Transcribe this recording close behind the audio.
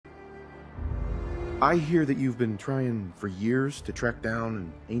I hear that you've been trying for years to track down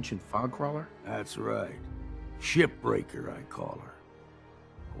an ancient fog crawler? That's right. ShipBreaker, I call her.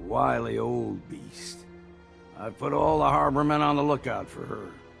 A wily old beast. I've put all the harbormen on the lookout for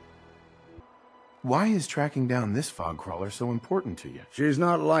her. Why is tracking down this fog crawler so important to you? She's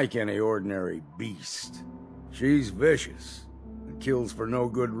not like any ordinary beast. She's vicious and kills for no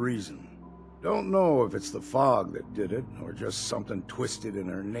good reason. Don't know if it's the fog that did it or just something twisted in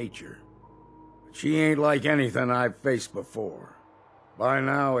her nature. But she ain't like anything I've faced before. By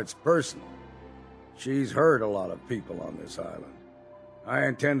now, it's personal. She's hurt a lot of people on this island. I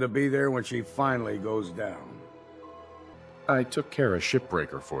intend to be there when she finally goes down. I took care of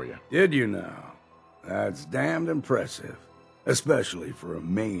ShipBreaker for you. Did you now? That's damned impressive, especially for a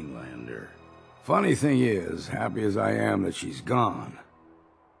mainlander. Funny thing is, happy as I am that she's gone,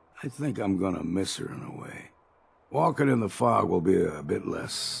 I think I'm gonna miss her in a way. Walking in the fog will be a bit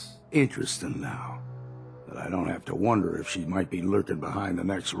less interesting now, that I don't have to wonder if she might be lurking behind the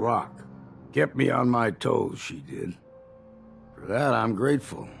next rock. Kept me on my toes, she did. For that, I'm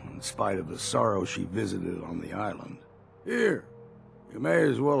grateful, in spite of the sorrow she visited on the island. Here, you may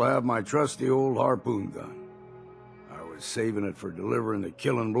as well have my trusty old harpoon gun. I was saving it for delivering the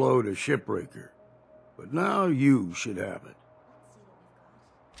killing blow to ShipBreaker, but now you should have it.